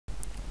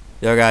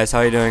Yo guys, how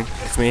you doing?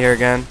 It's me here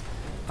again.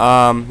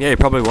 Yeah, you're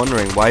probably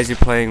wondering, why is he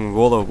playing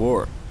World of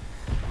War?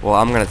 Well,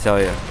 I'm gonna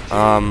tell you.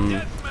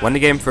 When the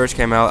game first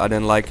came out, I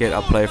didn't like it.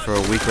 I played for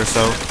a week or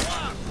so,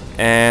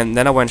 and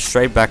then I went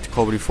straight back to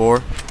Cold War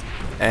 4,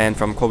 and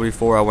from Cold War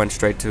 4 I went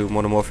straight to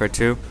Modern Warfare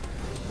 2,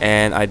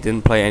 and I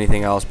didn't play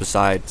anything else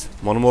besides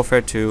Modern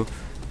Warfare 2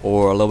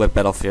 or a little bit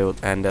Battlefield,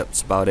 and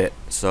that's about it.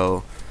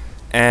 So,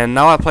 and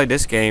now I play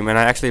this game, and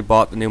I actually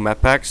bought the new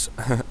map packs.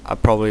 I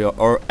probably,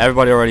 or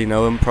everybody already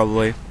know them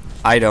probably.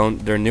 I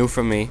don't. They're new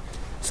for me,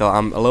 so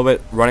I'm a little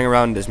bit running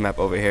around this map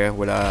over here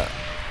with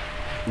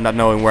not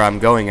knowing where I'm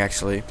going.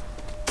 Actually,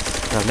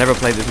 I've never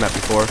played this map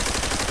before,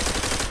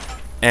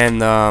 and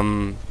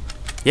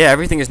yeah,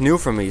 everything is new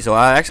for me. So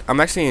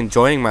I'm actually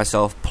enjoying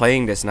myself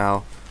playing this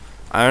now.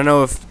 I don't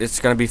know if it's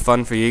gonna be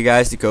fun for you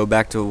guys to go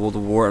back to World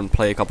of War and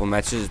play a couple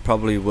matches. It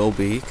probably will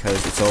be,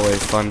 because it's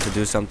always fun to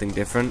do something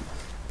different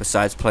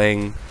besides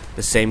playing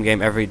the same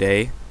game every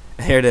day.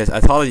 Here it is.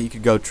 I thought that you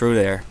could go through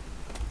there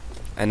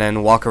and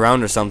then walk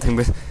around or something,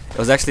 but it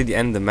was actually the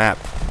end of the map.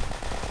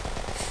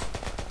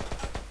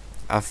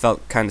 I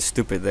felt kind of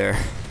stupid there.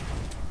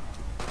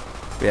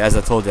 But yeah, as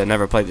I told you, I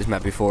never played this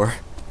map before.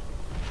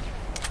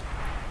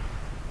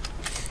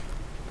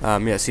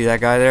 Yeah, see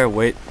that guy there?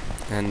 Wait,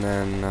 and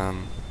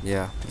then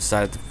yeah,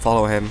 decided to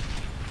follow him,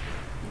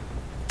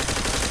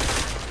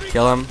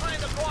 kill him,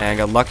 and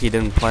got lucky he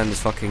didn't plant this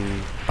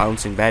fucking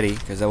bouncing Betty,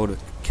 because that would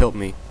have killed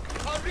me.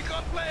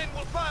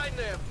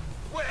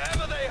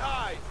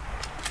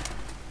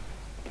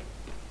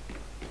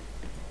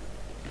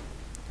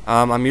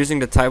 I'm using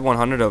the Type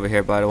 100 over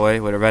here, by the way,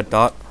 with a red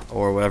dot,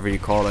 or whatever you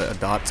call it, a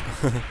dot.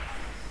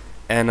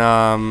 And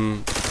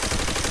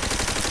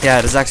yeah,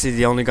 it is actually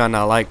the only gun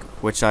I like,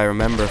 which I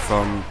remember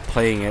from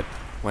playing it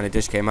when it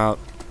just came out.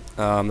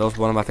 That was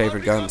one of my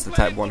favorite guns, the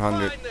Type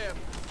 100.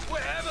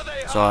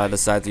 So I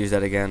decided to use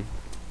that again.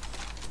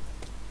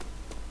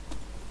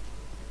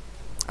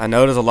 I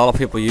know there's a lot of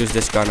people use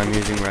this gun I'm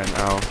using right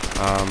now.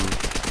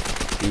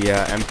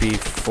 The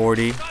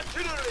MP40.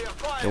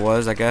 It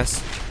was, I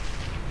guess.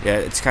 Yeah,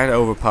 it's kind of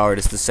overpowered.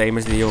 It's the same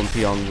as the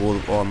UMP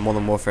on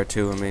Modern Warfare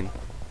 2. I mean,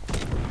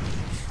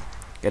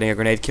 getting a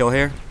grenade kill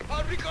here.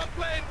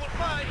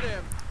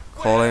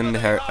 Call in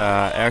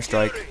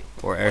airstrike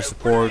or air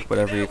support,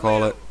 whatever you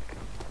call it.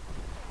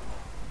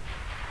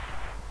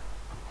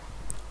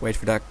 Wait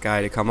for that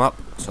guy to come up,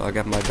 so I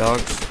got my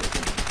dogs.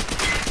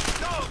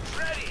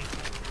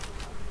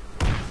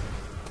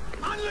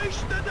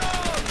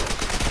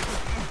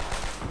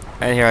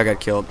 And here I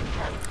got killed.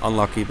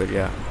 Unlucky, but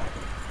yeah.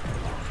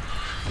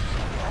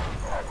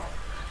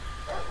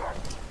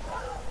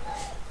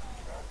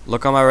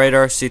 Look on my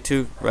radar, see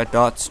two red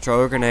dots,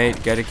 throw a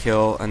grenade, get a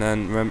kill, and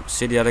then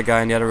see the other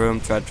guy in the other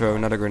room, try to throw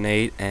another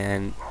grenade,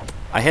 and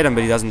I hit him,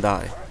 but he doesn't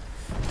die.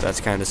 So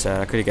that's kind of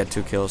sad. I could have got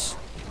 2 kills,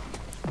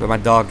 but my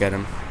dog got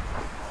him.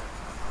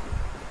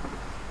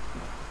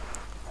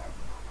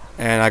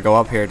 And I go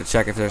up here to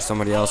check if there's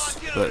somebody else,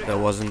 but there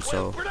wasn't,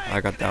 so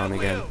I got down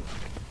again.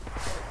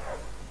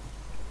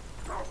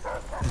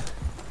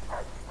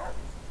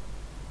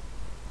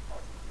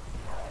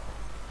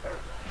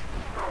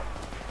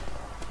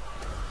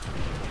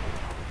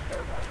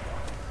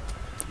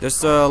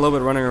 Just a little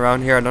bit running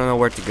around here. I don't know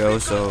where to go,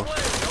 so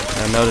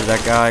I noticed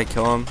that guy.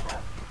 Kill him.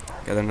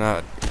 Get him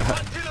not.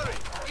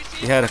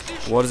 He had a,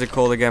 what is it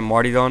called again?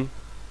 Martyrdom.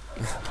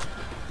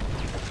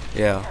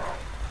 Yeah.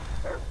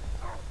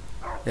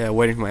 Yeah,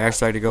 waiting for my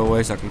airstrike to go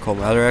away so I can call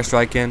my other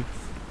airstrike in.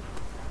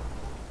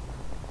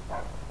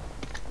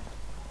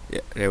 Yeah,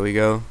 there we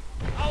go.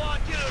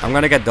 I'm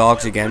gonna get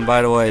dogs again,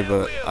 by the way,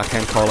 but I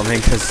can't call them in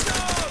because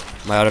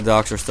my other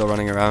dogs are still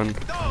running around.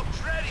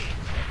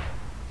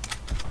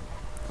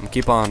 I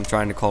keep on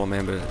trying to call them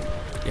in, but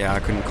yeah, I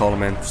couldn't call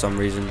them in for some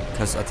reason,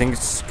 because I think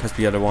it's because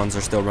the other ones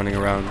are still running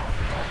around.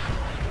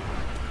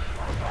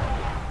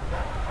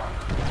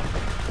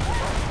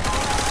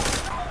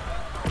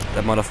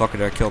 That motherfucker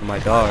there killed my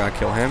dog. I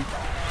kill him.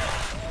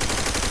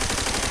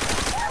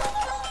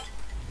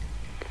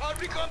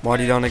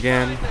 Martyrdom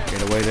again.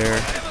 Get away there.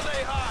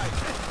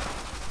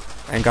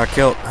 And got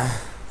killed.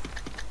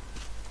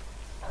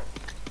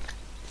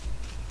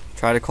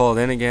 Try to call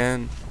it in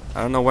again.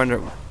 I don't know when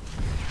they're...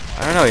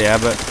 I don't know, yeah,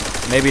 but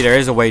maybe there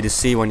is a way to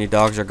see when your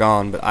dogs are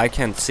gone, but I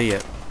can't see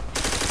it.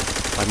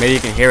 Like, maybe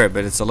you can hear it,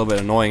 but it's a little bit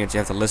annoying that you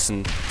have to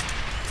listen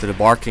to the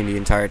barking the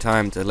entire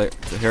time to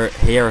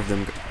hear if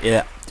them,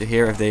 yeah, to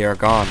hear if they are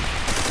gone.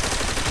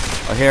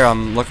 Oh, here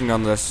I'm looking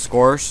on the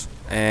scores,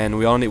 and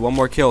we only need 1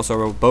 more kill, so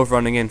we're both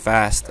running in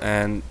fast,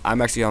 and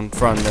I'm actually on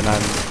front, and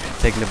I'm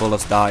taking the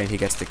bullets die, and he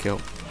gets the kill.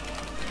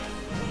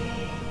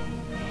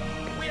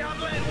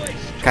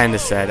 Kind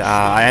of sad.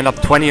 I end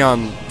up 20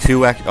 on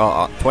 2,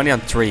 20 on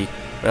 3,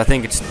 but I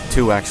think it's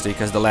 2 actually,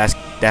 because the last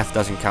death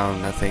doesn't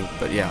count, I think.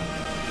 But yeah.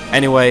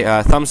 Anyway,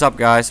 thumbs up,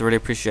 guys. I really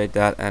appreciate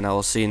that, and I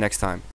will see you next time.